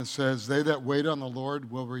It says, they that wait on the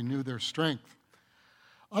Lord will renew their strength.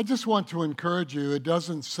 I just want to encourage you, it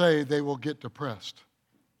doesn't say they will get depressed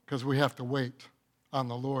because we have to wait on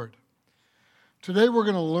the Lord. Today we're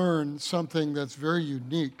going to learn something that's very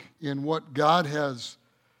unique in what God has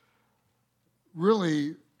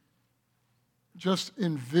really just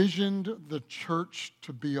envisioned the church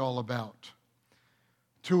to be all about.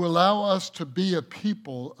 To allow us to be a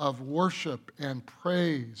people of worship and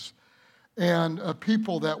praise and a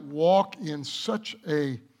people that walk in such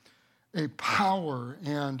a power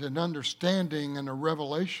and an understanding and a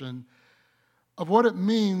revelation of what it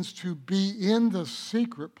means to be in the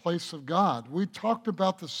secret place of God. We talked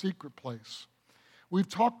about the secret place. We've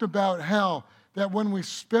talked about how that when we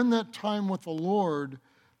spend that time with the Lord,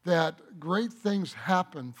 that great things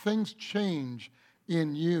happen, things change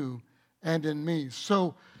in you and in me.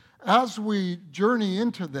 So as we journey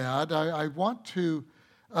into that, I want to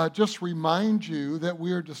just remind you that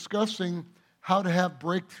we are discussing how to have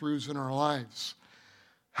breakthroughs in our lives.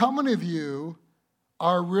 How many of you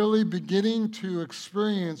are really beginning to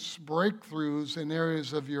experience breakthroughs in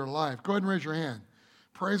areas of your life? Go ahead and raise your hand.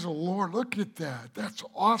 Praise the Lord. Look at that. That's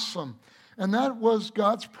awesome. And that was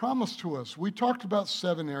God's promise to us. We talked about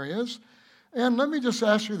 7 areas. And let me just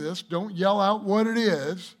ask you this. Don't yell out what it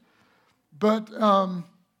is. But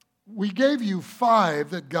we gave you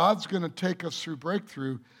 5 that God's going to take us through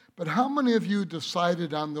breakthrough. But how many of you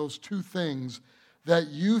decided on those 2 things that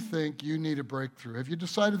you think you need a breakthrough? Have you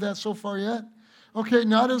decided that so far yet? Okay,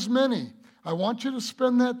 not as many. I want you to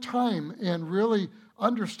spend that time and really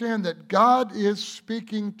understand that God is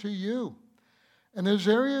speaking to you. And there's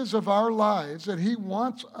areas of our lives that He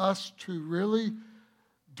wants us to really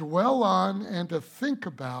dwell on and to think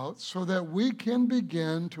about so that we can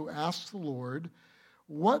begin to ask the Lord,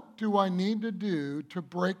 what do I need to do to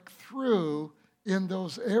break through in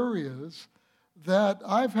those areas that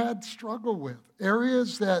I've had struggle with?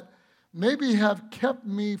 Areas that maybe have kept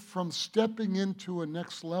me from stepping into a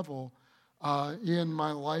next level in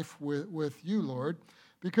my life with you, Lord.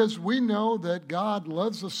 Because we know that God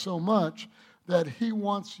loves us so much that He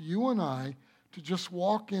wants you and I to just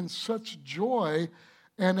walk in such joy.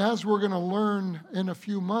 And as we're going to learn in a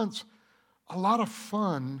few months, a lot of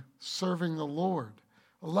fun serving the Lord.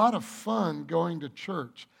 A lot of fun going to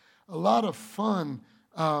church. A lot of fun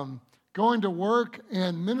going to work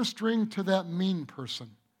and ministering to that mean person.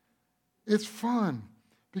 It's fun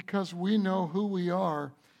because we know who we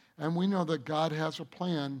are and we know that God has a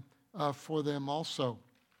plan for them also.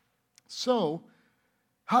 So,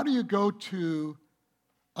 how do you go to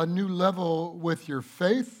a new level with your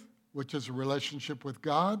faith, which is a relationship with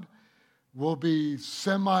God? We'll be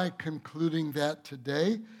semi-concluding that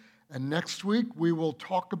today. And next week, we will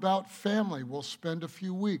talk about family. We'll spend a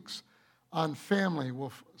few weeks on family.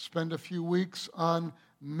 We'll spend a few weeks on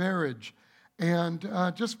marriage. And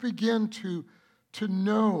just begin to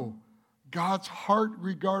know God's heart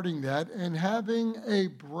regarding that and having a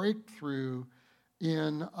breakthrough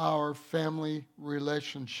in our family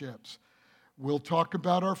relationships. We'll talk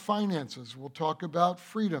about our finances. We'll talk about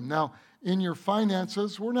freedom. Now, in your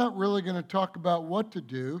finances, we're not really going to talk about what to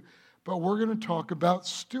do, but we're going to talk about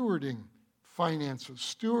stewarding finances,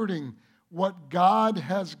 stewarding what God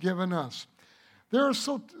has given us. There are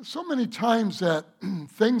so many times that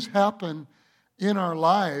things happen in our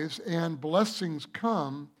lives and blessings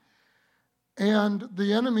come, and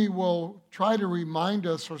the enemy will try to remind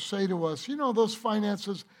us or say to us, you know, those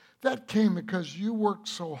finances, that came because you worked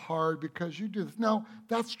so hard, because you do this. Now,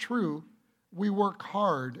 that's true. We work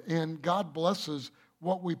hard, and God blesses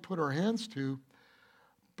what we put our hands to.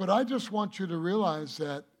 But I just want you to realize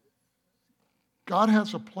that God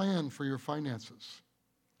has a plan for your finances.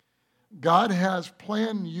 God has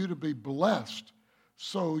planned you to be blessed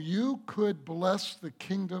so you could bless the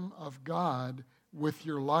kingdom of God with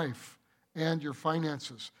your life and your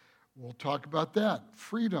finances. We'll talk about that.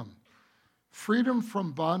 Freedom. Freedom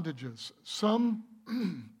from bondages. Some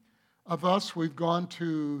of us, we've gone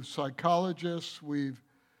to psychologists, we're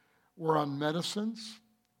on medicines,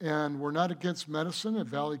 and we're not against medicine at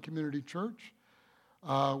Valley Community Church.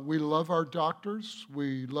 We love our doctors.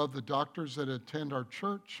 We love the doctors that attend our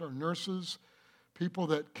church, our nurses, people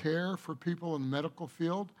that care for people in the medical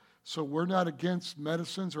field. So we're not against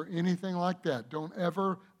medicines or anything like that. Don't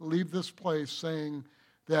ever leave this place saying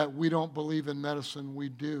that we don't believe in medicine. We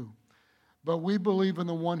do. But we believe in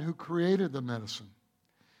the one who created the medicine.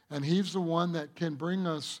 And He's the one that can bring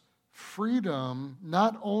us freedom,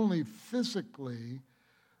 not only physically,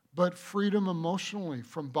 but freedom emotionally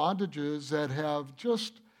from bondages that have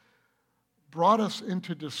just brought us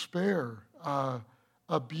into despair,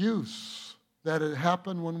 abuse that had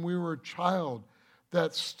happened when we were a child,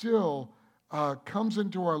 that still comes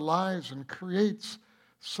into our lives and creates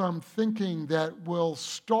some thinking that will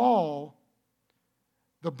stall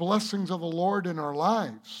the blessings of the Lord in our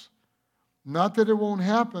lives. Not that it won't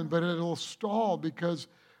happen, but it'll stall because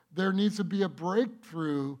there needs to be a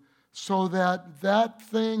breakthrough so that that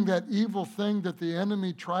thing, that evil thing that the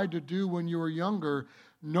enemy tried to do when you were younger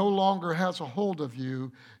no longer has a hold of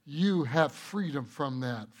you. You have freedom from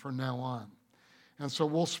that from now on. And so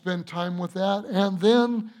we'll spend time with that. And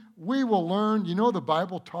then we will learn, the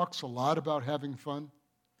Bible talks a lot about having fun.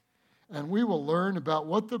 And we will learn about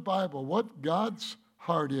what God's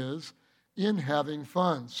heart is in having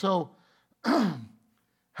fun. So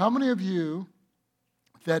how many of you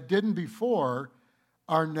that didn't before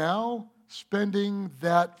are now spending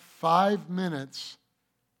that 5 minutes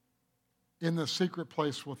in the secret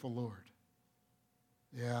place with the Lord?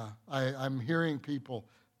 Yeah, I'm hearing people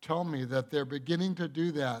tell me that they're beginning to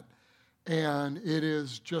do that, and it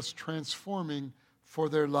is just transforming for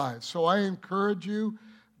their lives. So I encourage you,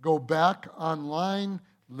 go back online,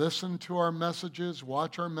 listen to our messages,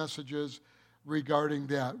 watch our messages regarding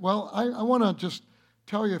that. Well, I want to just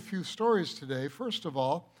tell you a few stories today. First of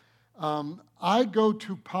all, I go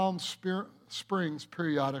to Palm Springs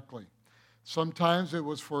periodically. Sometimes it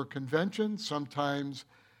was for a convention, sometimes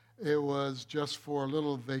it was just for a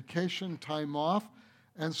little vacation time off,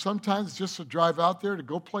 and sometimes just to drive out there to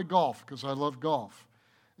go play golf, because I love golf.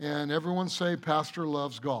 And everyone say, Pastor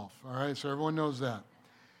loves golf, all right? So everyone knows that.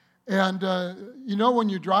 And, when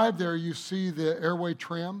you drive there, you see the airway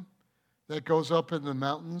tram that goes up in the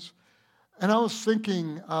mountains. And I was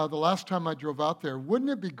thinking the last time I drove out there, wouldn't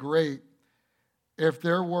it be great if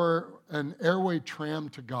there were an airway tram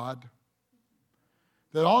to God?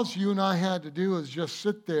 That all you and I had to do is just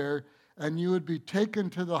sit there and you would be taken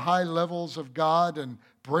to the high levels of God and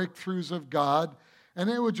breakthroughs of God, and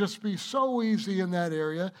it would just be so easy in that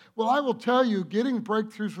area. Well, I will tell you, getting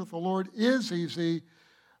breakthroughs with the Lord is easy,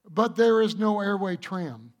 but there is no airway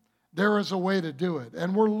tram. There is a way to do it,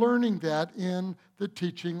 and we're learning that in the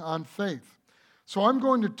teaching on faith. So I'm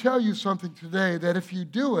going to tell you something today that if you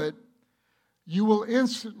do it, you will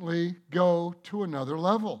instantly go to another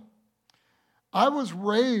level. I was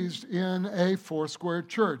raised in a Foursquare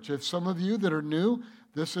church. If some of you that are new,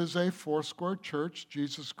 this is a Foursquare church.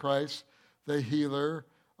 Jesus Christ, the healer,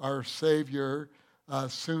 our Savior,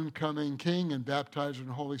 soon-coming King, and baptizer in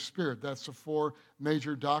the Holy Spirit. That's the four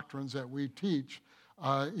major doctrines that we teach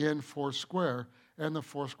in Foursquare and the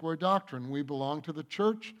Foursquare doctrine. We belong to the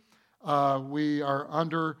church. We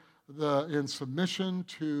are in submission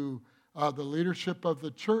to the leadership of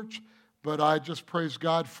the church. But I just praise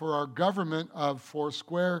God for our government of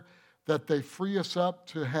Foursquare, that they free us up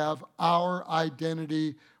to have our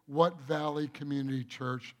identity, what Valley Community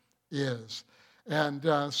Church is. And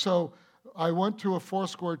so I went to a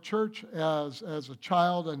Foursquare church as a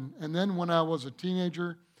child, and then when I was a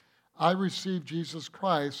teenager, I received Jesus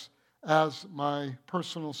Christ as my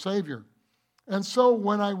personal Savior. And so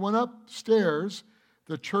when I went upstairs,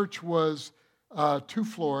 the church was 2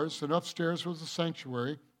 floors, and upstairs was a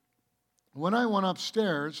sanctuary. When I went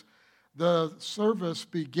upstairs, the service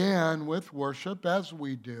began with worship, as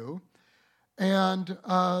we do, and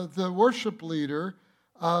the worship leader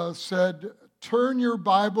said, turn your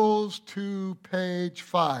Bibles to page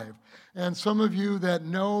 5. And some of you that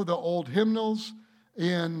know the old hymnals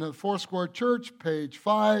in the Foursquare Church, page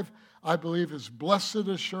 5, I believe is Blessed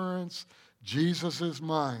Assurance, Jesus is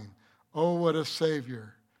mine. Oh, what a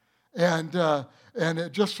Savior. And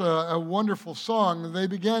just a wonderful song. They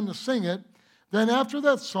began to sing it. Then after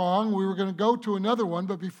that song, we were going to go to another one,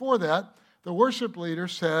 but before that, the worship leader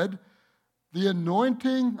said, the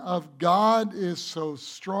anointing of God is so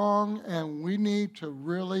strong, and we need to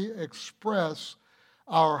really express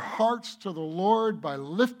our hearts to the Lord by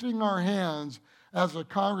lifting our hands as a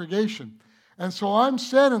congregation. And so I'm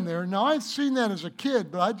standing there. Now, I'd seen that as a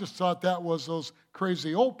kid, but I just thought that was those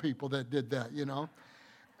crazy old people that did that,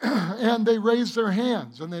 And they raised their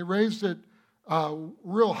hands, and they raised it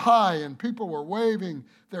real high, and people were waving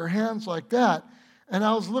their hands like that. And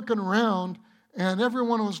I was looking around, and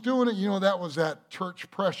everyone was doing it. That was that church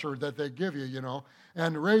pressure that they give you,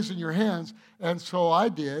 and raising your hands. And so I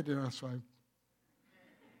did, you know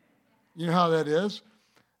how that is.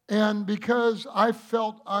 And because I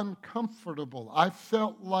felt uncomfortable, I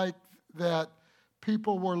felt like that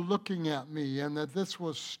people were looking at me and that this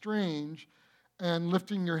was strange, and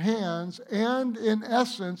lifting your hands, and in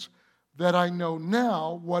essence, that I know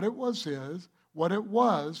now what it was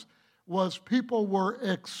people were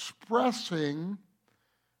expressing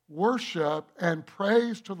worship and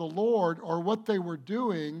praise to the Lord, or what they were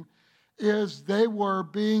doing is they were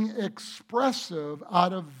being expressive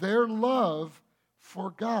out of their love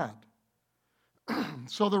for God.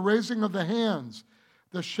 So the raising of the hands,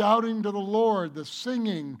 the shouting to the Lord, the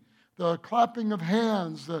singing, the clapping of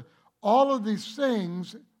hands, all of these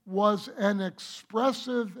things was an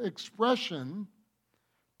expressive expression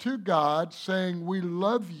to God saying, we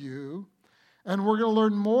love you. And we're going to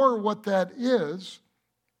learn more what that is.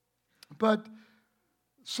 But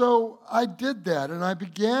so I did that, and I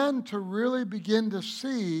began to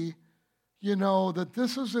see, that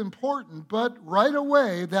this is important. But right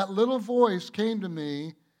away, that little voice came to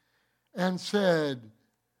me and said,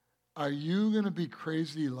 are you going to be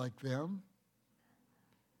crazy like them?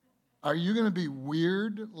 Are you going to be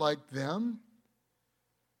weird like them?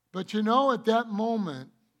 But at that moment,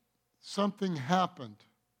 something happened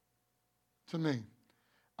to me.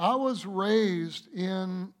 I was raised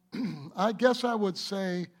in, I guess I would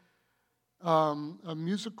say, a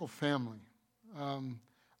musical family.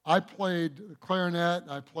 I played clarinet,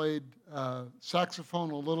 I played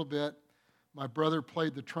saxophone a little bit. My brother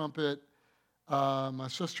played the trumpet. My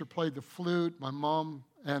sister played the flute. My mom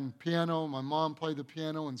and piano. My mom played the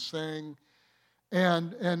piano and sang.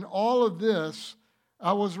 And all of this,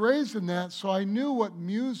 I was raised in that, so I knew what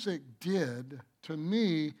music did to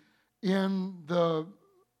me in the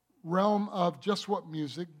realm of just what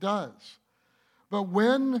music does. But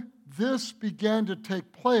when this began to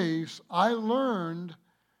take place, I learned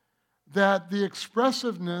that the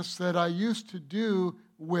expressiveness that I used to do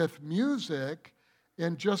with music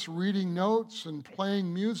and just reading notes and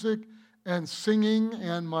playing music and singing,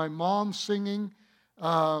 and my mom singing,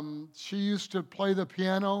 she used to play the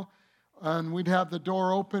piano, and we'd have the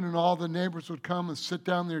door open and all the neighbors would come and sit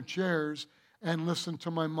down in their chairs and listen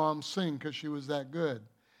to my mom sing because she was that good.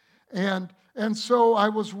 And so I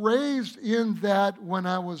was raised in that when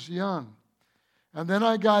I was young. And then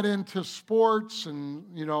I got into sports and,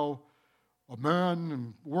 a man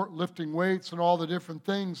and lifting weights and all the different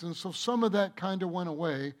things. And so some of that kind of went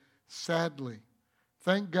away, sadly.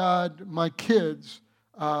 Thank God my kids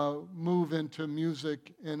move into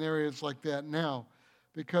music in areas like that now,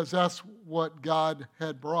 because that's what God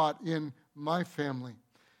had brought in my family.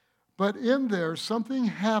 But in there, something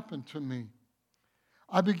happened to me.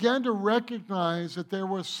 I began to recognize that there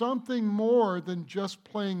was something more than just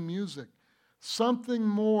playing music, something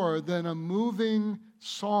more than a moving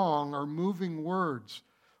song or moving words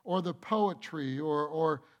or the poetry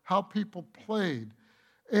or how people played.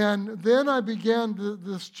 And then I began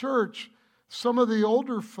this church. Some of the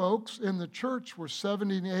older folks in the church were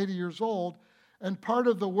 70 and 80 years old, and part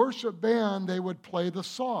of the worship band, they would play the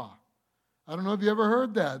saw. I don't know if you ever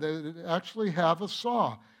heard that. They would actually have a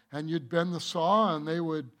saw, and you'd bend the saw, and they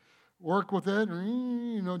would work with it,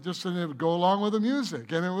 and it would go along with the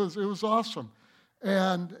music, and it was awesome.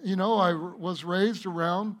 And I was raised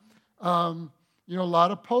around a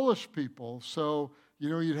lot of Polish people, so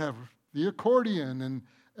you'd have the accordion and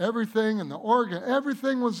everything, and the organ,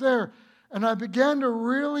 everything was there, and I began to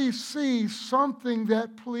really see something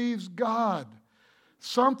that pleased God.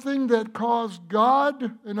 Something that caused God,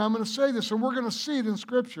 and I'm going to say this, and we're going to see it in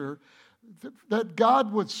Scripture, that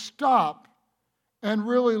God would stop and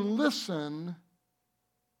really listen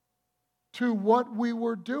to what we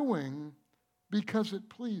were doing because it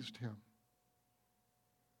pleased Him.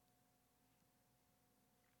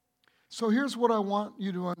 So here's what I want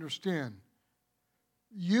you to understand.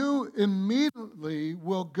 You immediately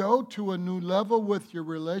will go to a new level with your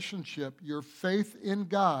relationship, your faith in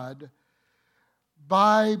God,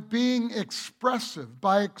 by being expressive,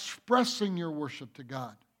 by expressing your worship to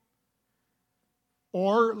God.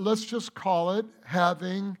 Or let's just call it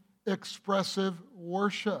having expressive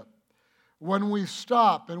worship. When we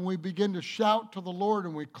stop and we begin to shout to the Lord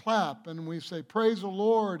and we clap and we say, praise the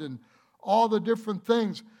Lord, and all the different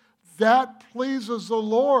things, that pleases the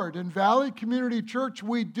Lord. In Valley Community Church,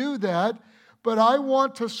 we do that. But I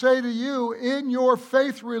want to say to you, in your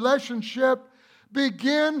faith relationship,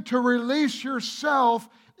 begin to release yourself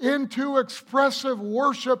into expressive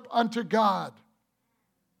worship unto God.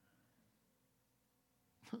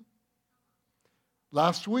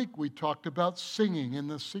 Last week we talked about singing in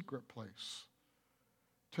the secret place.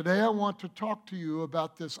 Today I want to talk to you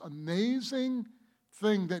about this amazing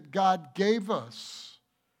thing that God gave us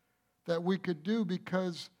that we could do,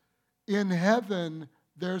 because in heaven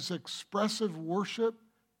there's expressive worship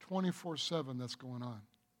 24/7 that's going on.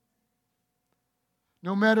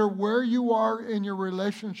 No matter where you are in your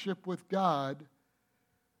relationship with God,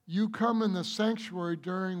 you come in the sanctuary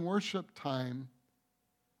during worship time,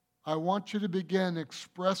 I want you to begin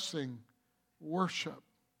expressing worship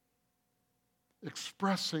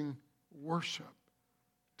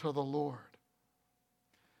to the Lord.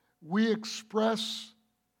 We express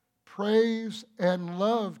praise and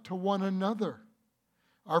love to one another.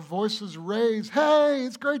 Our voices raised. Hey,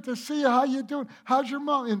 it's great to see you. How you doing? How's your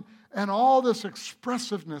mom? And all this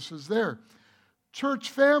expressiveness is there. Church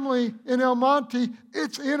family in El Monte,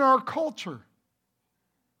 it's in our culture.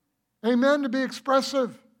 Amen, to be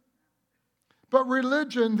expressive. But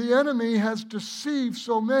religion, the enemy has deceived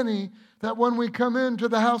so many that when we come into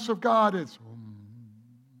the house of God, it's...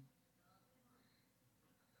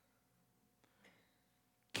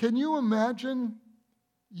 Can you imagine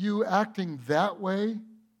you acting that way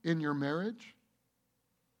in your marriage?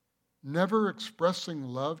 Never expressing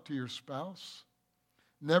love to your spouse?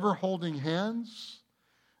 Never holding hands?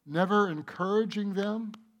 Never encouraging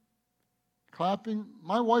them? Clapping?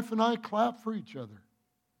 My wife and I clap for each other.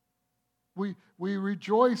 We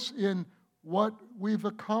rejoice in what we've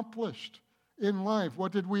accomplished in life.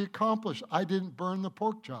 What did we accomplish? I didn't burn the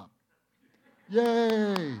pork chop.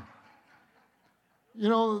 Yay! You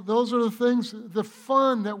know, those are the things, the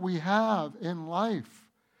fun that we have in life,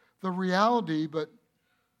 the reality, but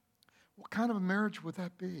what kind of a marriage would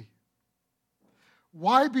that be?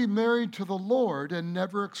 Why be married to the Lord and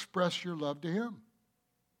never express your love to Him?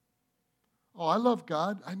 Oh, I love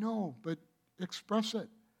God. I know, but express it.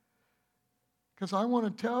 Because I want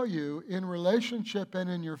to tell you, in relationship and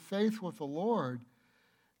in your faith with the Lord,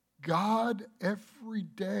 God every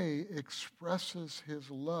day expresses His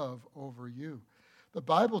love over you. The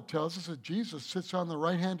Bible tells us that Jesus sits on the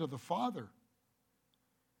right hand of the Father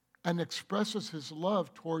and expresses His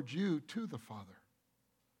love towards you to the Father.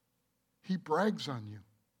 He brags on you.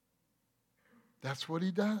 That's what He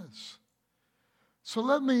does. So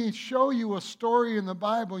let me show you a story in the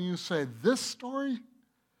Bible. And you say, this story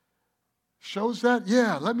shows that?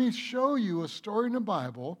 Yeah, let me show you a story in the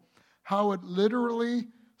Bible, how it literally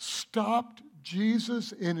stopped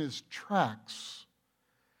Jesus in His tracks.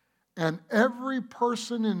 And every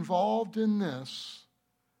person involved in this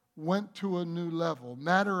went to a new level.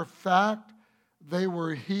 Matter of fact, they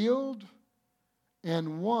were healed,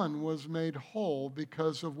 and one was made whole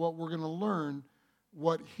because of what we're going to learn,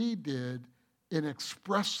 what he did in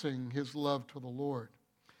expressing his love to the Lord.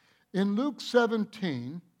 In Luke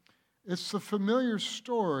 17, it's the familiar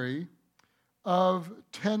story of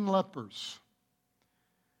 10 lepers.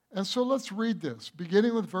 And so let's read this,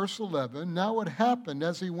 beginning with verse 11. Now it happened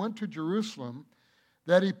as he went to Jerusalem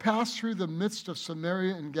that he passed through the midst of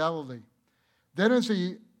Samaria and Galilee. Then as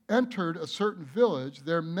he entered a certain village,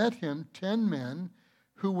 there met him 10 men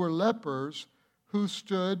who were lepers who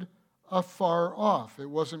stood afar off. It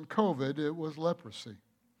wasn't COVID, it was leprosy.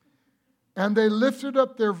 And they lifted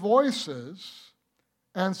up their voices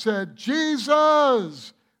and said,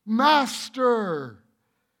 Jesus, Master,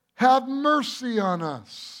 have mercy on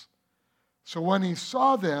us. So when he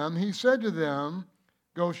saw them, he said to them,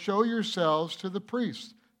 go show yourselves to the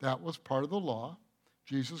priests. That was part of the law.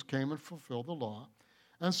 Jesus came and fulfilled the law.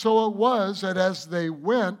 And so it was that as they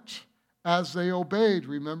went, as they obeyed,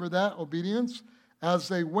 remember that, obedience? As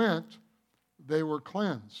they went, they were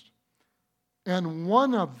cleansed. And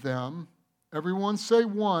one of them, everyone say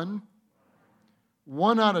one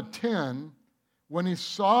out of 10, when he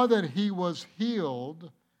saw that he was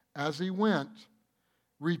healed as he went,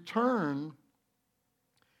 returned,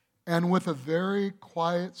 and with a very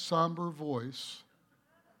quiet, somber voice,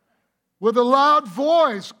 with a loud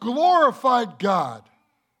voice, glorified God,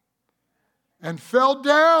 and fell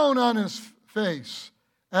down on his face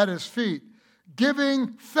at his feet, giving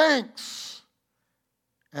thanks.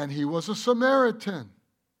 And he was a Samaritan.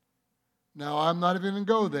 Now, I'm not even going to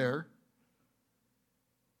go there,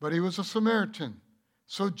 but he was a Samaritan.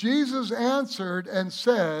 So Jesus answered and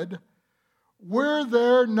said, were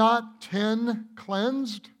there not 10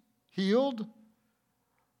 cleansed, healed?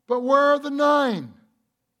 But where are the 9?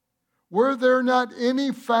 Were there not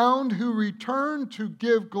any found who returned to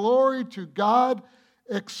give glory to God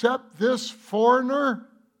except this foreigner,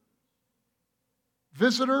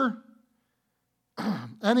 visitor?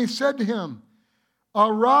 And he said to him,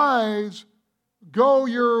 arise, go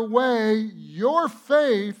your way, your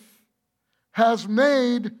faith has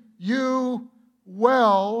made you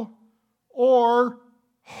well or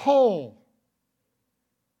whole.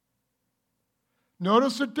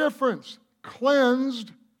 Notice the difference,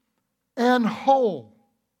 cleansed and whole.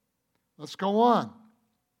 Let's go on.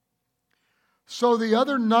 So the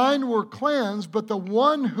other 9 were cleansed, but the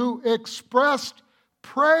one who expressed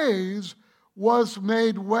praise was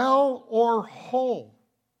made well or whole.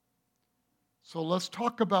 So let's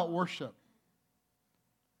talk about worship.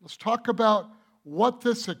 Let's talk about what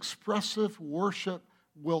this expressive worship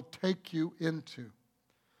will take you into.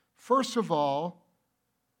 First of all,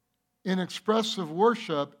 in expressive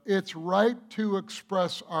worship, it's right to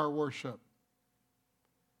express our worship.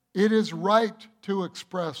 It is right to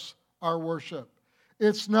express our worship.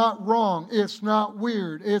 It's not wrong. It's not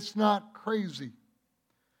weird. It's not crazy.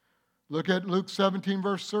 Look at Luke 17,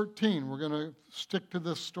 verse 13. We're going to stick to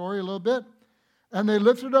this story a little bit. And they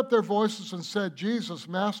lifted up their voices and said, Jesus,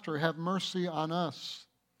 Master, have mercy on us.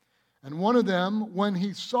 And one of them, when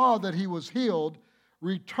he saw that he was healed,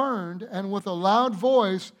 returned and with a loud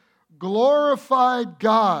voice glorified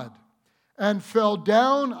God and fell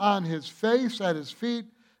down on his face at his feet,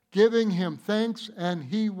 giving him thanks, and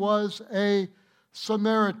he was a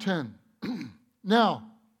Samaritan. Now,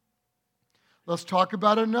 let's talk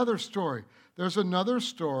about another story. There's another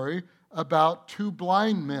story about two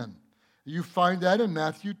blind men. You find that in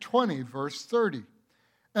Matthew 20, verse 30.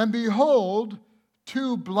 And behold,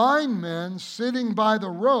 two blind men sitting by the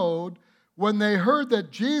road, when they heard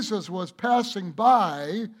that Jesus was passing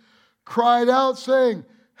by, cried out, saying,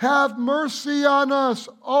 Have mercy on us,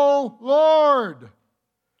 O Lord,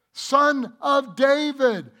 Son of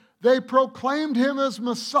David. They proclaimed him as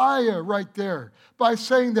Messiah right there by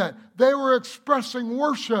saying that. They were expressing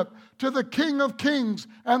worship to the King of Kings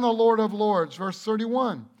and the Lord of Lords. Verse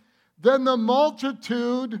 31. Then the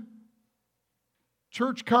multitude,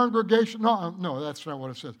 church congregation, no, that's not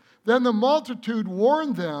what it says. Then the multitude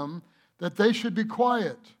warned them that they should be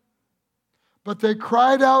quiet. But they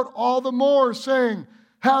cried out all the more, saying,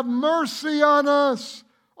 Have mercy on us,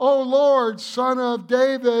 O Lord, Son of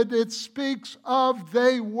David. It speaks of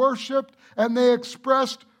they worshiped and they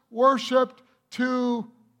expressed worship to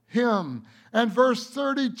him. And verse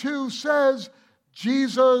 32 says,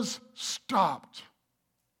 Jesus stopped.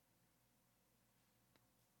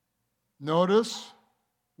 Notice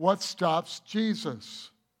what stops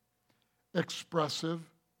Jesus. Expressive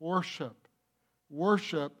worship.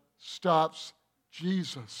 Worship stops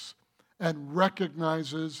Jesus and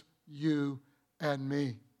recognizes you and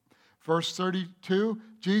me. Verse 32,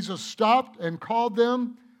 Jesus stopped and called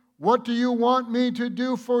them. What do you want me to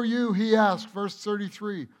do for you? He asked. Verse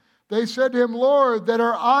 33. They said to him, Lord, that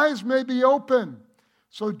our eyes may be open.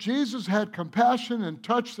 So Jesus had compassion and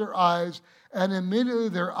touched their eyes, and immediately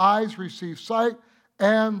their eyes received sight,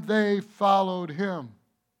 and they followed him.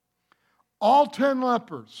 All 10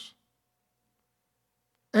 lepers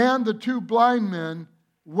and the two blind men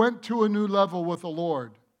went to a new level with the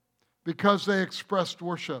Lord because they expressed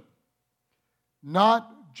worship.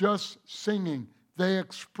 Not just singing. They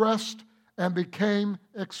expressed and became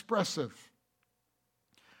expressive.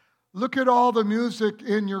 Look at all the music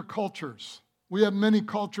in your cultures. We have many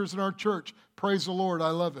cultures in our church. Praise the Lord. I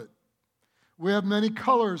love it. We have many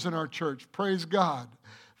colors in our church. Praise God.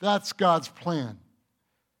 That's God's plan.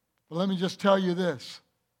 But let me just tell you this.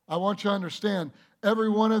 I want you to understand, every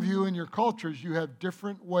one of you in your cultures, you have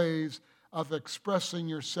different ways of expressing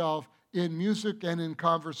yourself in music and in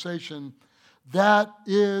conversation. That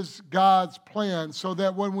is God's plan, so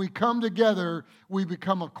that when we come together, we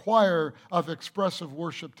become a choir of expressive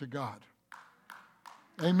worship to God.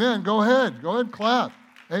 Amen. Go ahead and clap.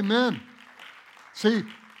 Amen. See,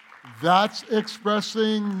 that's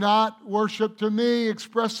expressing not worship to me,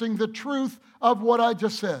 expressing the truth of what I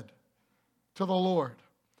just said to the Lord.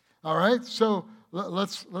 All right, so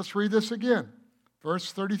let's read this again.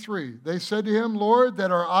 Verse 33. They said to him, Lord,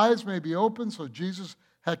 that our eyes may be open. So Jesus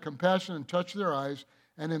had compassion and touched their eyes,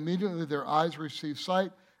 and immediately their eyes received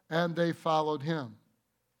sight, and they followed him.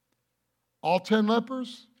 All 10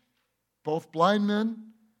 lepers, both blind men,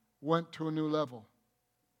 went to a new level.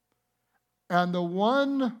 And the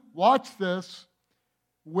one, watch this,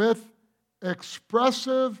 with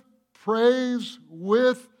expressive praise,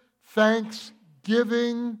 with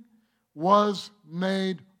thanksgiving, was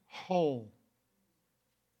made whole.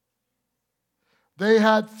 They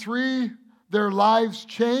had their lives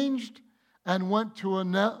changed and went to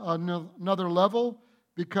another level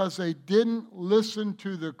because they didn't listen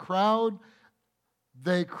to the crowd.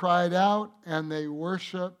 They cried out and they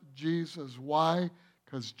worshiped Jesus. Why?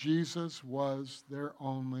 Because Jesus was their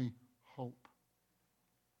only hope.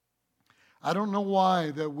 I don't know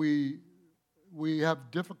why that we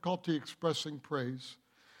have difficulty expressing praise.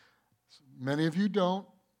 Many of you don't,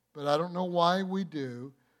 but I don't know why we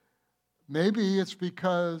do. Maybe it's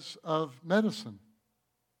because of medicine.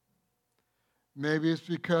 Maybe it's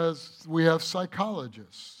because we have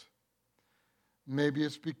psychologists. Maybe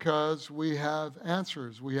it's because we have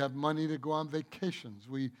answers. We have money to go on vacations.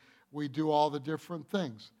 We do all the different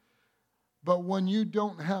things. But when you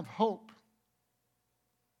don't have hope,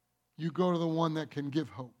 you go to the one that can give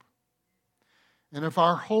hope. And if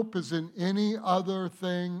our hope is in any other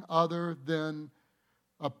thing other than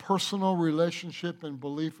a personal relationship and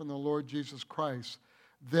belief in the Lord Jesus Christ,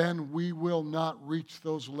 then we will not reach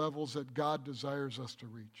those levels that God desires us to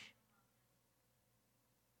reach.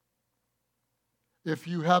 If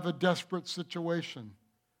you have a desperate situation,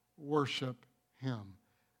 worship Him.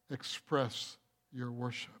 Express your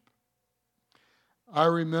worship. I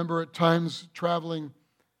remember at times traveling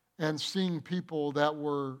and seeing people that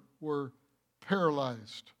were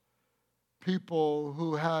paralyzed, people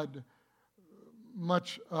who had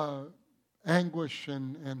much anguish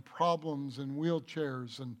and problems and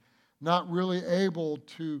wheelchairs and not really able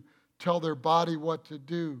to tell their body what to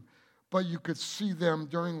do. But you could see them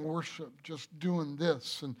during worship just doing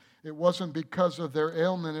this. And it wasn't because of their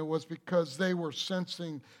ailment. It was because they were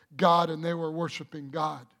sensing God and they were worshiping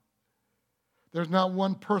God. There's not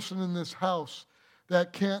one person in this house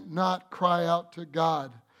that can't not cry out to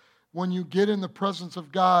God. When you get in the presence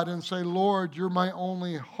of God and say, Lord, you're my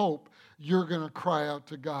only hope, you're going to cry out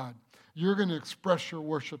to God. You're going to express your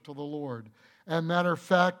worship to the Lord. And matter of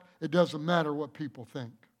fact, it doesn't matter what people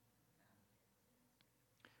think.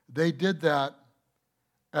 They did that,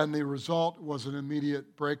 and the result was an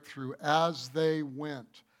immediate breakthrough. As they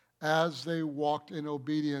went, as they walked in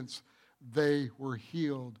obedience, they were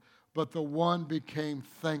healed. But the one became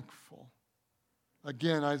thankful.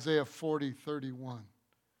 Again, Isaiah 40:31.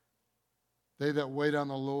 They that wait on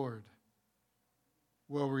the Lord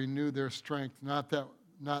will renew their strength. Not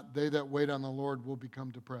they that wait on the Lord will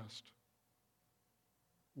become depressed.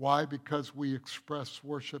 Why? Because we express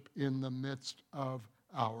worship in the midst of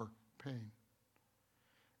our pain,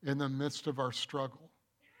 in the midst of our struggle.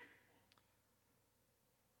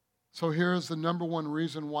 So here is the number one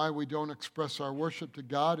reason why we don't express our worship to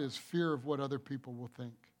God is fear of what other people will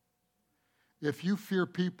think. If you fear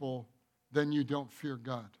people, then you don't fear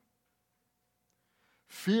God.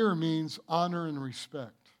 Fear means honor and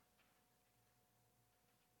respect.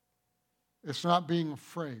 It's not being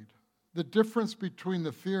afraid. The difference between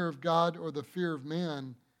the fear of God or the fear of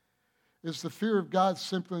man is the fear of God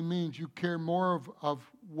simply means you care more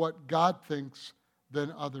of what God thinks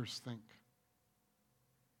than others think.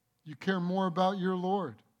 You care more about your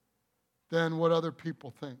Lord than what other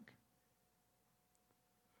people think.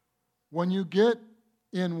 When you get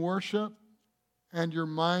in worship and your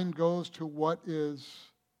mind goes to what is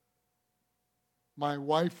my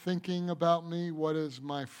wife thinking about me, what is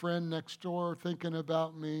my friend next door thinking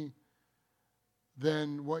about me,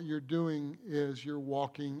 then what you're doing is you're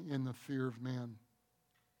walking in the fear of man.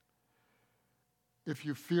 If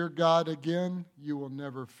you fear God again, you will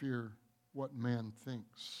never fear what man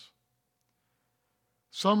thinks.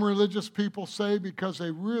 Some religious people say, because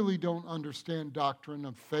they really don't understand doctrine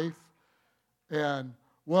of faith, and,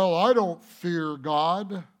 well, I don't fear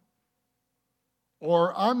God,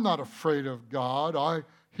 or I'm not afraid of God,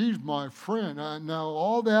 He's my friend. Now,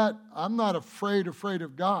 all that, I'm not afraid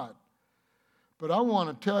of God. But I want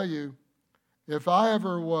to tell you, if I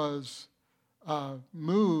ever was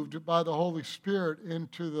moved by the Holy Spirit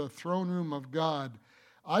into the throne room of God,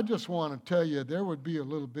 I just want to tell you there would be a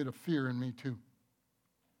little bit of fear in me too,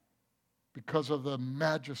 because of the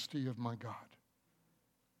majesty of my God,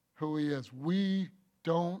 who He is. We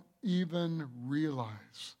don't even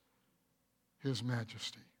realize His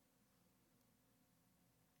majesty.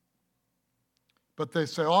 But they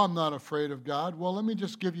say, oh, I'm not afraid of God. Well, let me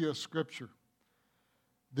just give you a scripture.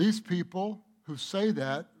 These people who say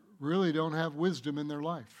that really don't have wisdom in their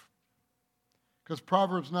life. Because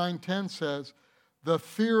Proverbs 9:10 says, the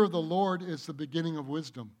fear of the Lord is the beginning of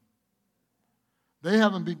wisdom. They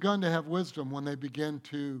haven't begun to have wisdom when they begin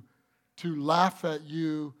to laugh at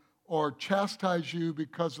you or chastise you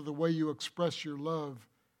because of the way you express your love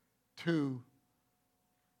to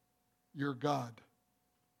your God.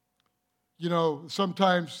 You know,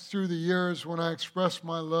 sometimes through the years when I express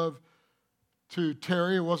my love to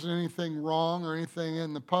Terry, it wasn't anything wrong or anything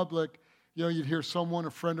in the public. You know, you'd hear someone,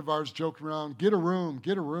 a friend of ours, joking around, get a room,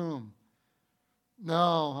 get a room.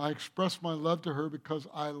 No, I express my love to her because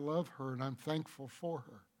I love her and I'm thankful for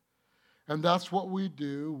her. And that's what we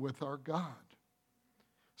do with our God.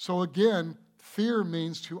 So again, fear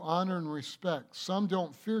means to honor and respect. Some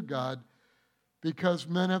don't fear God because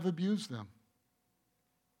men have abused them.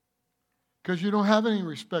 Because you don't have any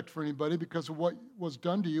respect for anybody because of what was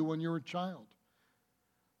done to you when you were a child.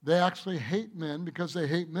 They actually hate men. Because they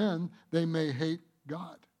hate men, they may hate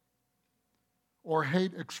God. Or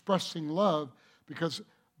hate expressing love because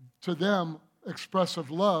to them,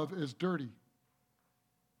 expressive love is dirty.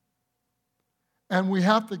 And we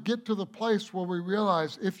have to get to the place where we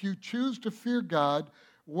realize if you choose to fear God,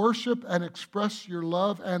 worship and express your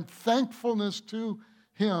love and thankfulness to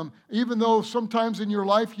Him, even though sometimes in your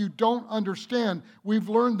life you don't understand. We've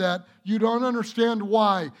learned that. You don't understand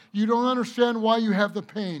why. You don't understand why you have the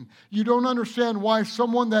pain. You don't understand why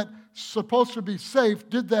someone that's supposed to be safe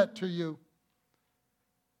did that to you.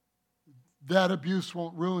 That abuse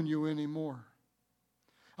won't ruin you anymore.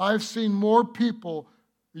 I've seen more people,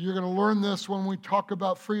 you're going to learn this when we talk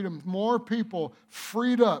about freedom, more people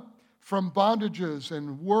freed up from bondages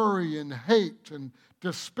and worry and hate and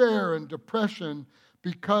despair and depression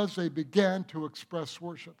because they began to express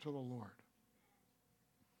worship to the Lord.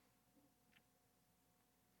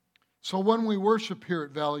 So when we worship here at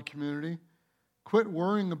Valley Community, quit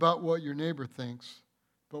worrying about what your neighbor thinks,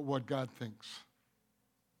 but what God thinks.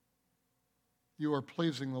 You are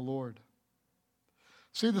pleasing the Lord.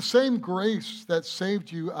 See, the same grace that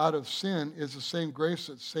saved you out of sin is the same grace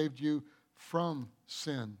that saved you from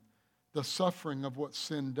sin, the suffering of what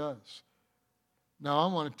sin does. Now,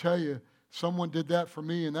 I want to tell you, someone did that for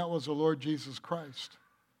me, and that was the Lord Jesus Christ.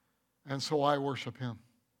 And so I worship Him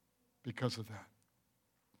because of that.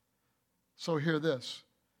 So hear this.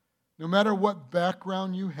 No matter what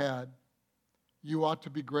background you had, you ought to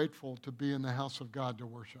be grateful to be in the house of God to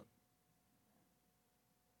worship.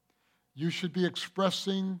 You should be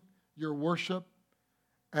expressing your worship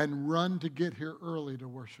and run to get here early to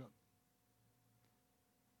worship.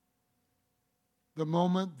 The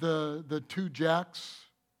moment the two Jacks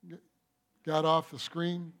got off the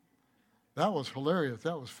screen, that was hilarious.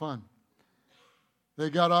 That was fun. They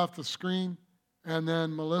got off the screen, and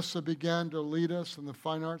then Melissa began to lead us, and the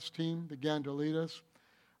fine arts team began to lead us.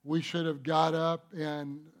 We should have got up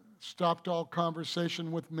and stopped all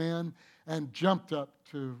conversation with men and jumped up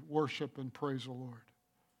to worship and praise the Lord.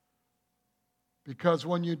 Because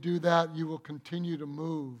when you do that, you will continue to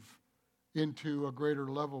move into a greater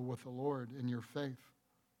level with the Lord in your faith.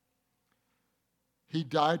 He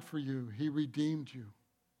died for you. He redeemed you.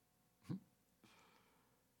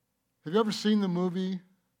 Have you ever seen the movie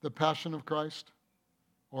The Passion of Christ?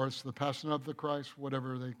 Or it's The Passion of the Christ,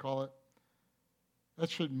 whatever they call it. That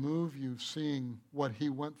should move you seeing what He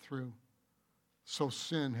went through, so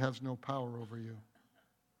sin has no power over you.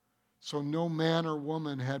 So no man or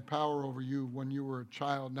woman had power over you when you were a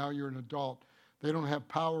child. Now you're an adult. They don't have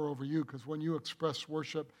power over you because when you express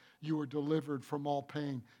worship, you were delivered from all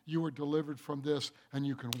pain. You were delivered from this, and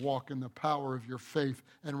you can walk in the power of your faith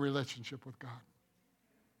and relationship with God.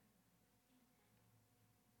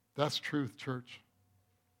 That's truth, church.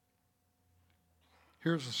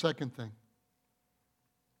 Here's the second thing.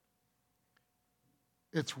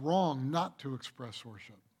 It's wrong not to express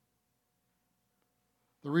worship.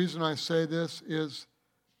 The reason I say this is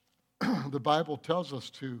the Bible tells us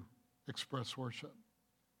to express worship.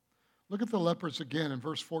 Look at the lepers again in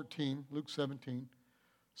verse 14, Luke 17.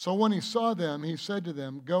 So when He saw them, He said to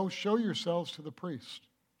them, "Go show yourselves to the priest."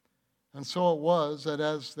 And so it was that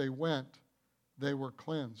as they went, they were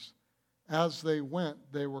cleansed. As they went,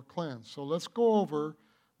 they were cleansed. So let's go over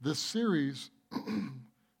this series,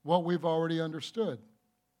 what we've already understood.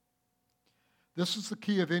 This is the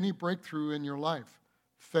key of any breakthrough in your life.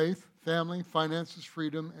 Faith, family, finances,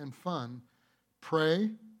 freedom, and fun.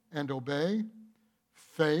 Pray and obey.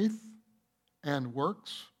 Faith and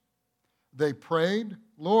works. They prayed,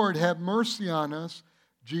 "Lord, have mercy on us."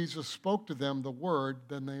 Jesus spoke to them the word,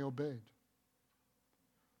 then they obeyed.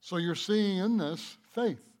 So you're seeing in this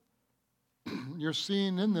faith. You're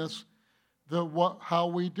seeing in this how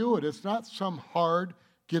we do it. It's not some hard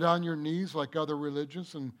get on your knees like other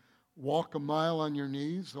religions and walk a mile on your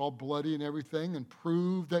knees, all bloody and everything, and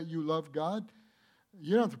prove that you love God.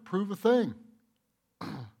 You don't have to prove a thing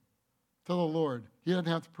to the Lord. He doesn't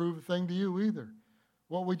have to prove a thing to you either.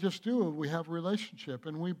 What we just do, we have a relationship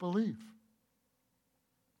and we believe.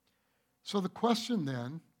 So the question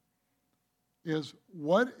then is,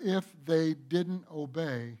 what if they didn't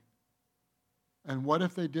obey, and what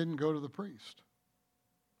if they didn't go to the priest?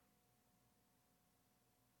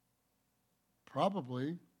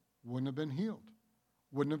 Probably wouldn't have been healed,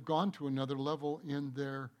 wouldn't have gone to another level in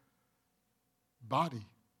their body.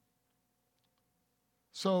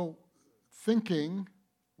 So thinking,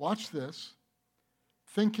 watch this,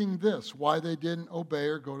 thinking this, why they didn't obey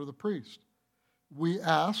or go to the priest. We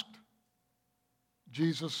asked,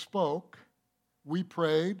 Jesus spoke, we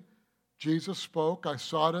prayed, Jesus spoke, I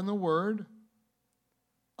saw it in the Word,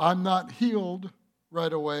 I'm not healed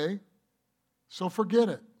right away, so forget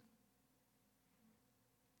it.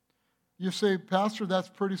 You say, Pastor, that's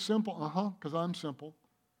pretty simple. Because I'm simple.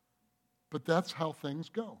 But that's how things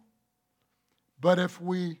go. But if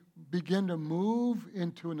we begin to move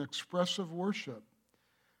into an expressive worship,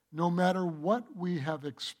 no matter what we have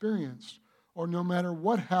experienced or no matter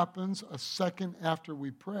what happens a second after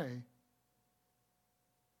we pray,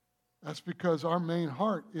 that's because our main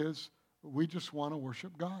heart is we just want to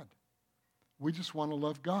worship God. We just want to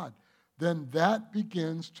love God. Then that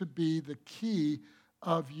begins to be the key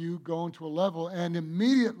of you going to a level, and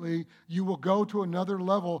immediately you will go to another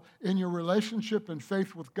level in your relationship and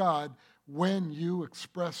faith with God when you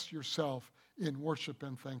express yourself in worship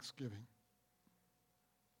and thanksgiving.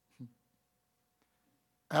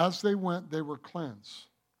 As they went, they were cleansed.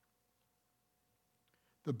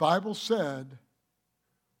 The Bible said,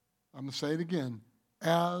 I'm going to say it again,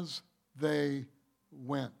 as they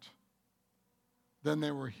went, then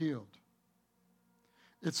they were healed.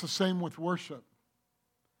 It's the same with worship.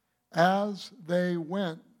 As they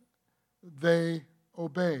went, they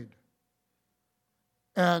obeyed.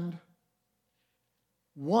 And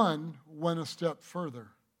one went a step further.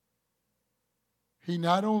 He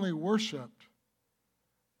not only worshiped,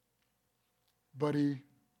 but he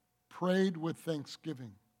prayed with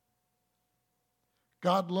thanksgiving.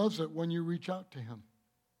 God loves it when you reach out to him.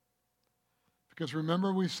 Because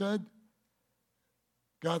remember we said,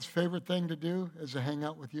 God's favorite thing to do is to hang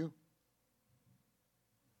out with you.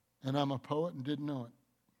 And I'm a poet and didn't know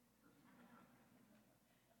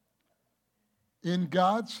it. In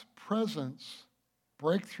God's presence,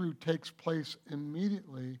 breakthrough takes place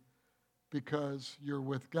immediately because you're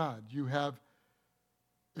with God. You have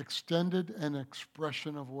extended an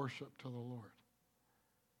expression of worship to the Lord.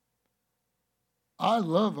 I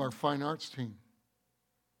love our fine arts team.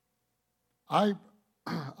 I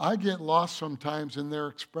get lost sometimes in their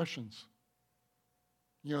expressions.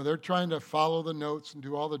 You know, they're trying to follow the notes and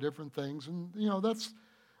do all the different things. And, you know,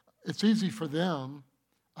 it's easy for them.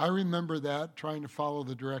 I remember that, trying to follow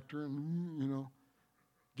the director and, you know,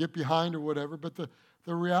 get behind or whatever. But the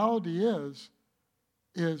reality is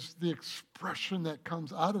the expression that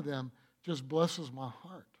comes out of them just blesses my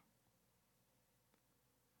heart.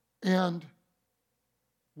 And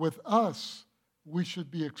with us, we should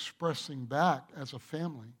be expressing back as a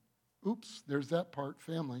family. Oops, there's that part,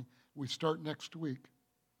 family. We start next week.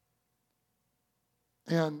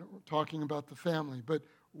 And we're talking about the family. But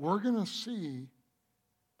we're going to see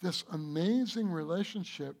this amazing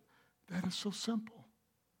relationship that is so simple.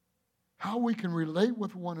 How we can relate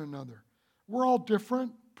with one another. We're all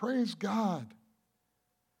different. Praise God.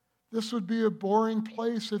 This would be a boring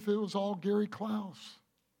place if it was all Gary Klaus.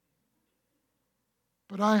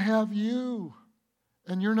 But I have you,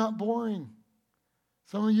 and you're not boring.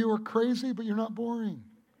 Some of you are crazy, but you're not boring.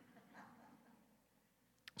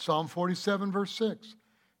 Psalm 47, verse 6.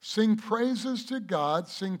 Sing praises to God,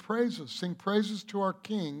 sing praises. Sing praises to our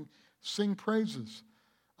King, sing praises.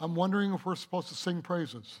 I'm wondering if we're supposed to sing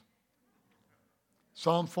praises.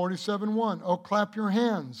 Psalm 47:1. Oh, clap your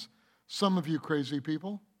hands, some of you crazy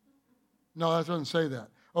people. No, that doesn't say that.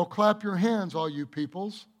 Oh, clap your hands, all you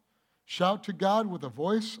peoples. Shout to God with a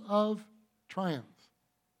voice of triumph.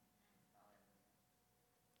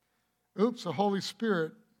 Oops, the Holy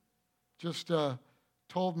Spirit just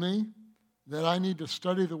told me that I need to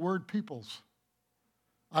study the word peoples.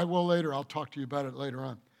 I will later. I'll talk to you about it later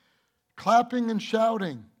on. Clapping and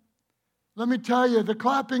shouting. Let me tell you, the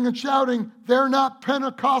clapping and shouting, they're not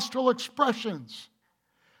Pentecostal expressions.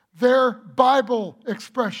 They're Bible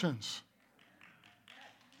expressions.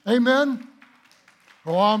 Amen?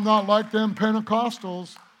 Oh, I'm not like them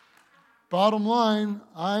Pentecostals. Bottom line,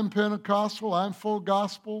 I'm Pentecostal, I'm full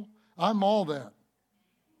gospel, I'm all that.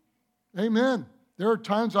 Amen. There are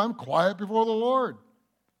times I'm quiet before the Lord.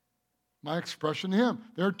 My expression to Him.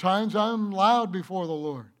 There are times I'm loud before the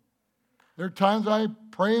Lord. There are times I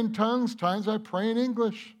pray in tongues, times I pray in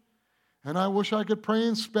English. And I wish I could pray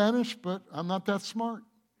in Spanish, but I'm not that smart.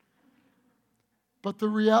 But the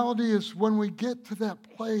reality is when we get to that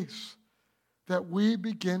place that we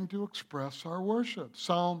begin to express our worship.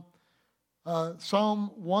 Psalm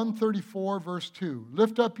 134, verse 2.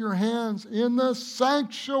 Lift up your hands in the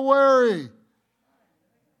sanctuary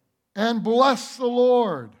and bless the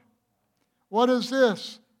Lord. What is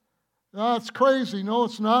this? Oh, it's crazy. No,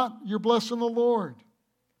 it's not. You're blessing the Lord.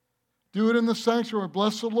 Do it in the sanctuary.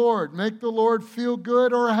 Bless the Lord. Make the Lord feel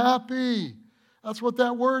good or happy. That's what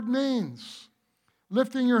that word means.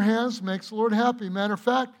 Lifting your hands makes the Lord happy. Matter of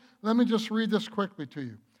fact, let me just read this quickly to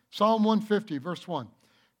you. Psalm 150, verse 1.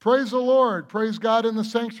 Praise the Lord. Praise God in the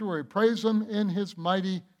sanctuary. Praise Him in His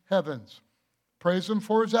mighty heavens. Praise Him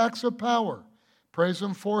for His acts of power. Praise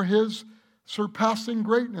Him for His surpassing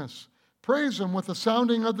greatness. Praise Him with the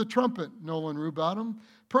sounding of the trumpet, Nolan Rubottom.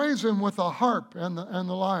 Praise Him with the harp and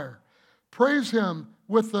the lyre. Praise Him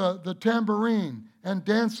with the tambourine and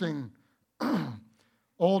dancing.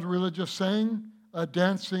 Old religious saying, a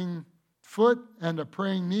dancing foot and a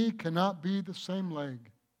praying knee cannot be the same leg.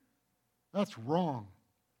 That's wrong.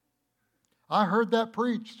 I heard that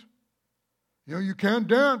preached. You can't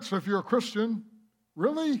dance if you're a Christian.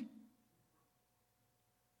 Really?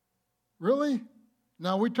 Really?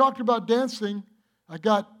 Now, we talked about dancing. I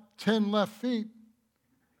got 10 left feet.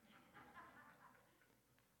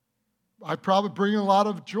 I probably bring a lot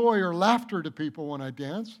of joy or laughter to people when I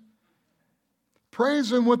dance.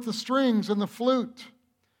 Praise Him with the strings and the flute.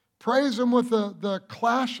 Praise Him with the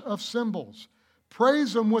clash of cymbals.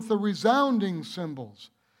 Praise Him with the resounding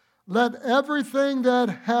cymbals. Let everything that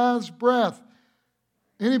has breath.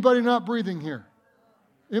 Anybody not breathing here?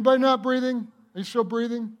 Anybody not breathing? Are you still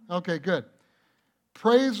breathing? Okay, good.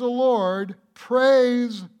 Praise the Lord.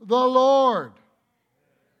 Praise the Lord.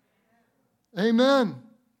 Amen.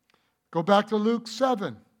 Go back to Luke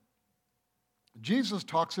 7. Jesus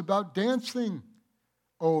talks about dancing.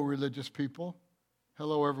 Oh, religious people.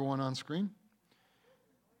 Hello, everyone on screen.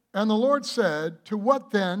 And the Lord said, "To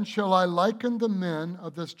what then shall I liken the men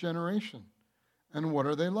of this generation? And what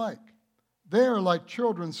are they like? They are like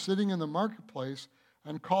children sitting in the marketplace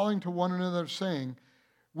and calling to one another, saying,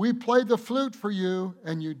 We played the flute for you,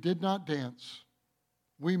 and you did not dance.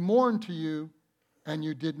 We mourned to you, and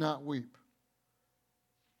you did not weep."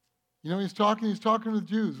 He's talking to the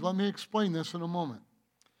Jews. Let me explain this in a moment.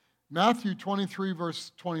 Matthew 23,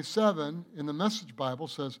 verse 27 in the Message Bible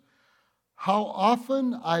says, "How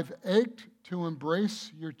often I've ached to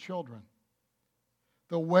embrace your children,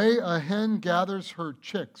 the way a hen gathers her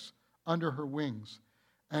chicks under her wings,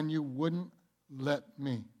 and you wouldn't let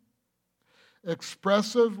me."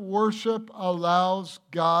 Expressive worship allows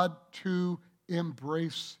God to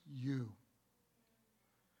embrace you.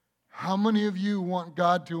 How many of you want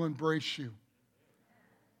God to embrace you?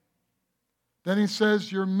 Then he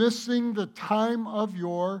says, you're missing the time of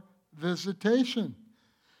your visitation.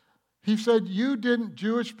 He said,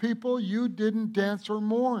 Jewish people, you didn't dance or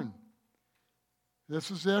mourn.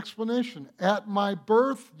 This is the explanation. At my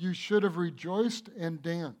birth, you should have rejoiced and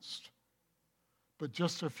danced, but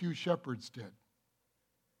just a few shepherds did.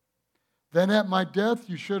 Then at my death,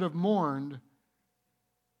 you should have mourned,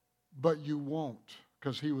 but you won't,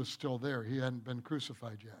 because he was still there. He hadn't been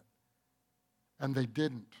crucified yet. And they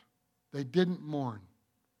didn't. They didn't mourn.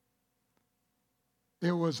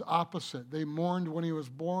 It was opposite. They mourned when he was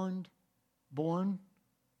born,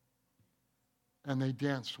 and they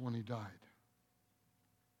danced when he died.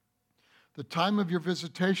 The time of your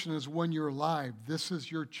visitation is when you're alive. This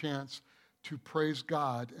is your chance to praise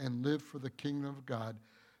God and live for the kingdom of God,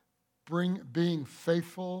 being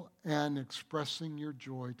faithful and expressing your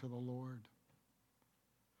joy to the Lord.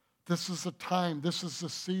 This is the time. This is the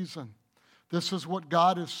season. This is what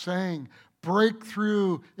God is saying.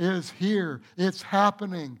 Breakthrough is here. It's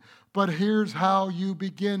happening. But here's how you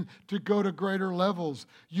begin to go to greater levels.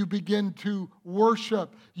 You begin to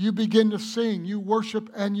worship. You begin to sing. You worship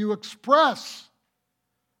and you express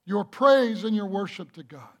your praise and your worship to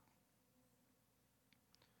God.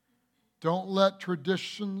 Don't let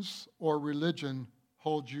traditions or religion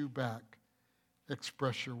hold you back.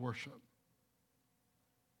 Express your worship.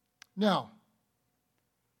 Now,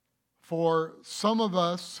 for some of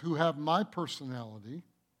us who have my personality,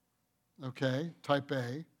 okay, type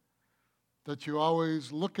A, that you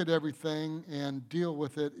always look at everything and deal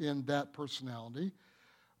with it in that personality.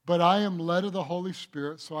 But I am led of the Holy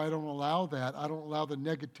Spirit, so I don't allow that. I don't allow the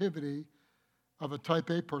negativity of a type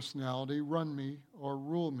A personality run me or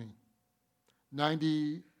rule me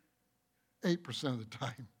 98% of the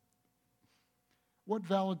time. What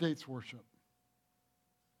validates worship?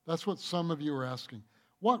 That's what some of you are asking.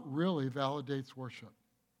 What really validates worship?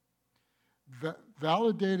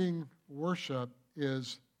 Validating worship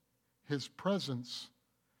is His presence,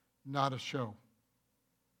 not a show.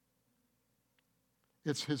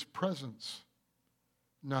 It's His presence,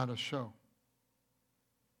 not a show.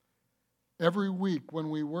 Every week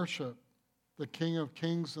when we worship the King of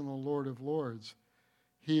Kings and the Lord of Lords,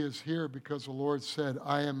 He is here because the Lord said,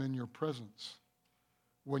 I am in your presence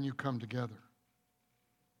when you come together.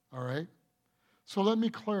 All right? So let me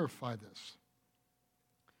clarify this.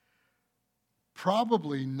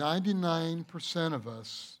 Probably 99% of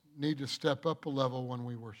us need to step up a level when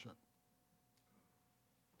we worship.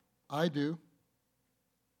 I do.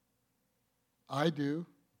 I do.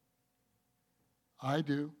 I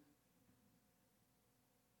do.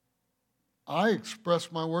 I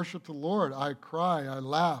express my worship to the Lord. I cry, I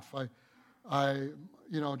laugh, I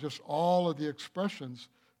just all of the expressions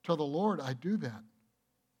to the Lord. I do that.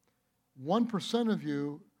 1% of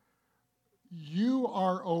you, you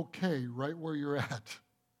are okay right where you're at.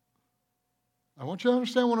 I want you to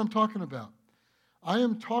understand what I'm talking about. I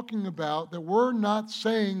am talking about that we're not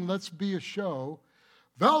saying let's be a show.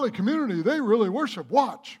 Valley Community, they really worship.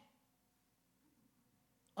 Watch.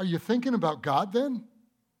 Are you thinking about God then?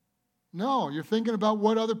 No, you're thinking about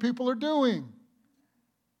what other people are doing.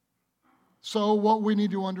 So what we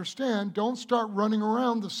need to understand, don't start running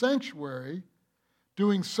around the sanctuary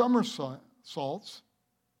doing somersaults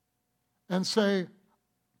and say,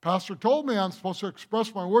 Pastor told me I'm supposed to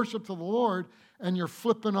express my worship to the Lord, and you're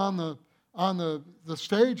flipping on the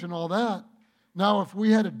stage and all that. Now, if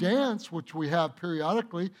we had a dance, which we have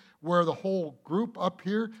periodically, where the whole group up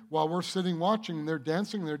here, while we're sitting watching, and they're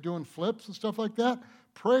dancing, they're doing flips and stuff like that,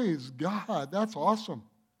 praise God, that's awesome.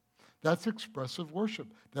 That's expressive worship.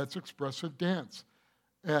 That's expressive dance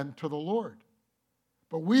and to the Lord.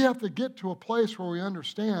 But we have to get to a place where we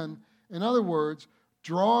understand, in other words,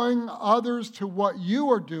 drawing others to what you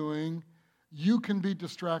are doing, you can be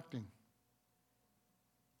distracting.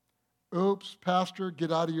 Oops, Pastor,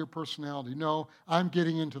 get out of your personality. No, I'm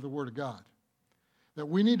getting into the Word of God. That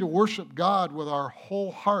we need to worship God with our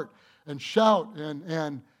whole heart and shout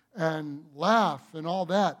and laugh and all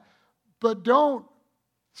that. But don't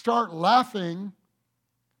start laughing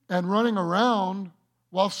and running around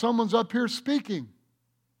while someone's up here speaking.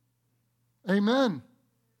 Amen.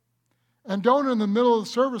 And don't in the middle of the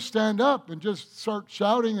service stand up and just start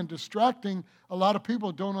shouting and distracting a lot of people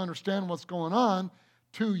who don't understand what's going on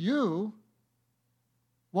to you.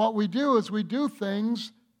 What we do is we do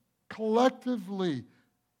things collectively.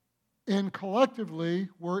 And collectively,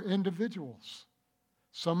 we're individuals.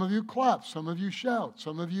 Some of you clap, some of you shout,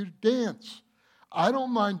 some of you dance. I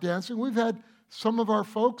don't mind dancing. We've had some of our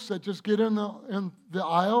folks that just get in the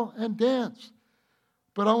aisle and dance.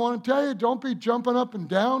 But I want to tell you, don't be jumping up and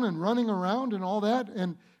down and running around and all that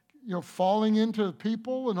and falling into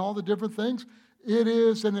people and all the different things. It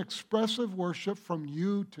is an expressive worship from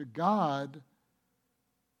you to God.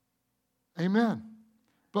 Amen.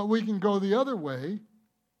 But we can go the other way.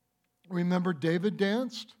 Remember David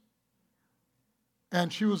danced?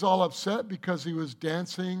 And she was all upset because he was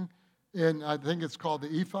dancing in, I think it's called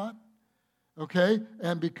the ephod. Okay?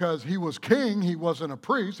 And because he was king, he wasn't a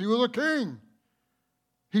priest, he was a king.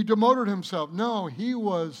 He demoted himself. No, he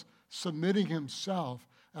was submitting himself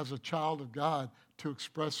as a child of God to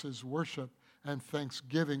express his worship and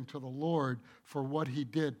thanksgiving to the Lord for what he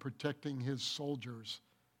did protecting his soldiers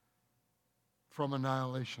from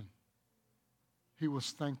annihilation. He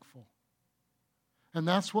was thankful. And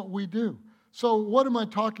that's what we do. So what am I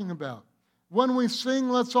talking about? When we sing,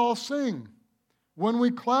 let's all sing. When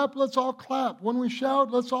we clap, let's all clap. When we shout,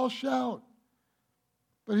 let's all shout.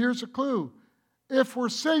 But here's a clue. If we're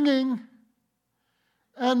singing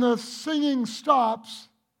and the singing stops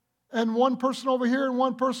and one person over here and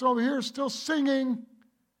one person over here is still singing,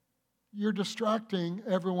 you're distracting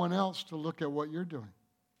everyone else to look at what you're doing.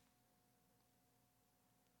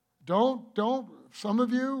 Don't, some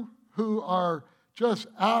of you who are just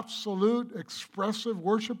absolute expressive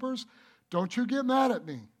worshipers, don't you get mad at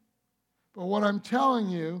me. But what I'm telling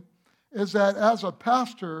you is that as a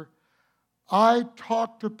pastor, I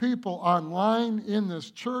talk to people online in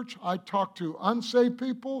this church. I talk to unsaved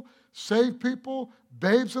people, saved people,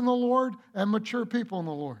 babes in the Lord, and mature people in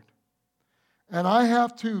the Lord. And I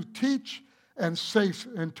have to teach and say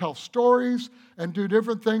and tell stories and do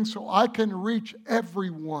different things so I can reach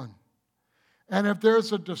everyone. And if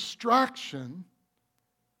there's a distraction,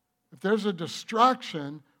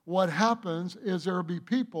 what happens is there will be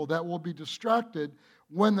people that will be distracted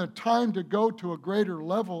when the time to go to a greater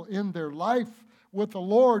level in their life with the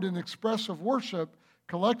Lord in expressive worship,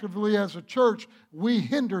 collectively as a church, we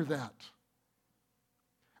hinder that.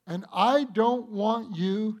 And I don't want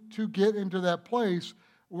you to get into that place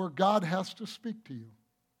where God has to speak to you.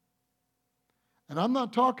 And I'm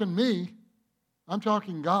not talking me, I'm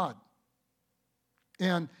talking God.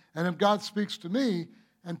 And if God speaks to me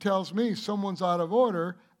and tells me someone's out of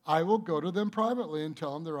order, I will go to them privately and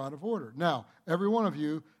tell them they're out of order. Now, every one of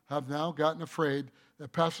you have now gotten afraid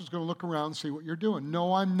that Pastor's going to look around and see what you're doing.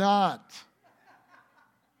 No, I'm not.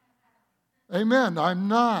 Amen. I'm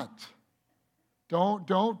not. Don't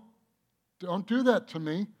do that to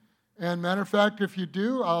me. And matter of fact, if you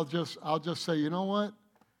do, I'll just say, you know what?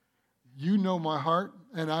 You know my heart,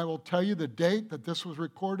 and I will tell you the date that this was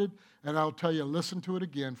recorded, and I'll tell you, listen to it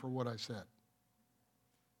again for what I said.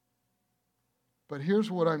 But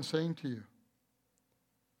here's what I'm saying to you.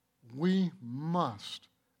 We must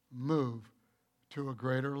move to a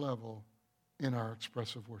greater level in our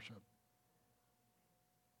expressive worship.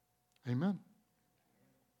 Amen.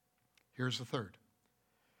 Here's the third.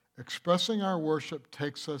 Expressing our worship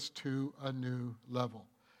takes us to a new level.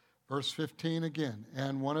 Verse 15 again.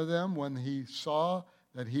 And one of them, when he saw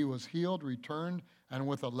that he was healed, returned and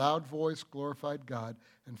with a loud voice glorified God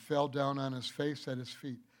and fell down on his face at his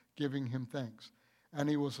feet, giving him thanks. And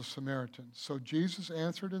he was a Samaritan. So Jesus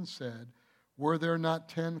answered and said, were there not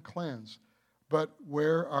 10 cleansed? But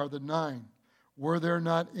where are the 9? Were there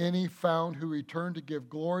not any found who returned to give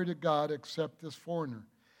glory to God except this foreigner?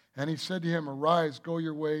 And he said to him, arise, go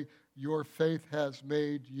your way. Your faith has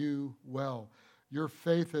made you well. Your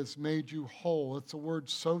faith has made you whole. It's the word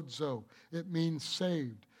sozo. It means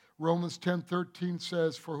saved. Romans 10:13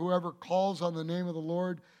 says, for whoever calls on the name of the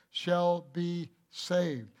Lord shall be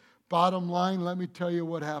saved. Bottom line, let me tell you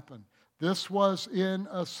what happened. This was in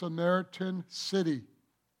a Samaritan city.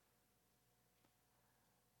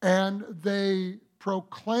 And they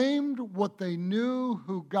proclaimed what they knew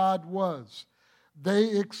who God was.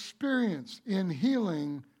 They experienced in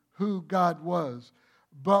healing who God was.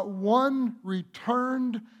 But one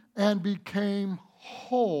returned and became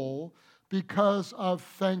whole because of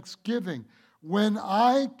thanksgiving. When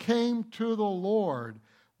I came to the Lord,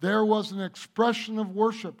 there was an expression of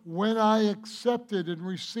worship. When I accepted and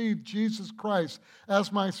received Jesus Christ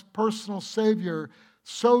as my personal Savior,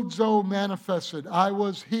 sozo manifested. I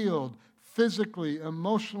was healed physically,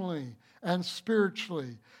 emotionally, and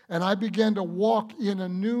spiritually. And I began to walk in a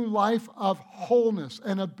new life of wholeness.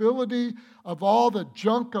 An ability of all the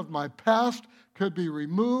junk of my past could be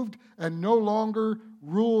removed and no longer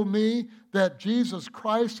rule me, that Jesus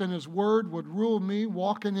Christ and His Word would rule me,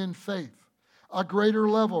 walking in faith. A greater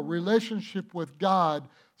level, relationship with God,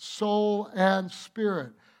 soul and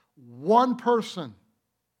spirit. One person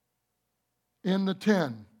in the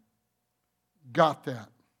 10 got that.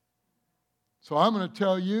 So I'm going to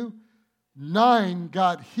tell you, 9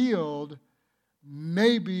 got healed.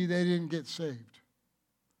 Maybe they didn't get saved.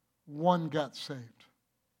 1 got saved.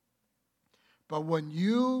 But when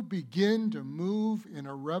you begin to move in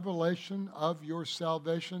a revelation of your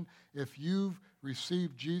salvation, if you've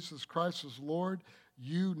received Jesus Christ as Lord,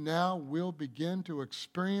 you now will begin to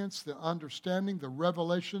experience the understanding, the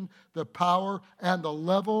revelation, the power, and the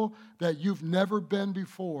level that you've never been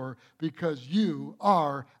before, because you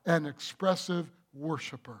are an expressive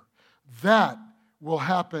worshiper. That will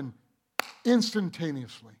happen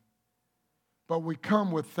instantaneously. But we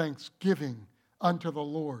come with thanksgiving unto the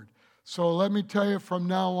Lord. So let me tell you, from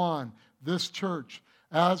now on, this church,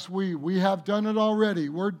 as we have done it already,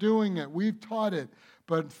 we're doing it, we've taught it,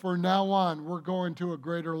 but from now on, we're going to a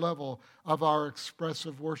greater level of our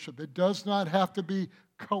expressive worship. It does not have to be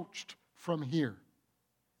coached from here.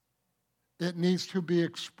 It needs to be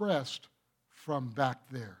expressed from back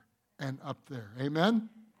there and up there. Amen?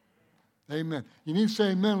 Amen. You need to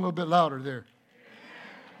say amen a little bit louder there.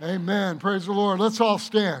 Amen. Praise the Lord. Let's all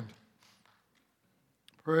stand.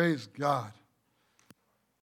 Praise God.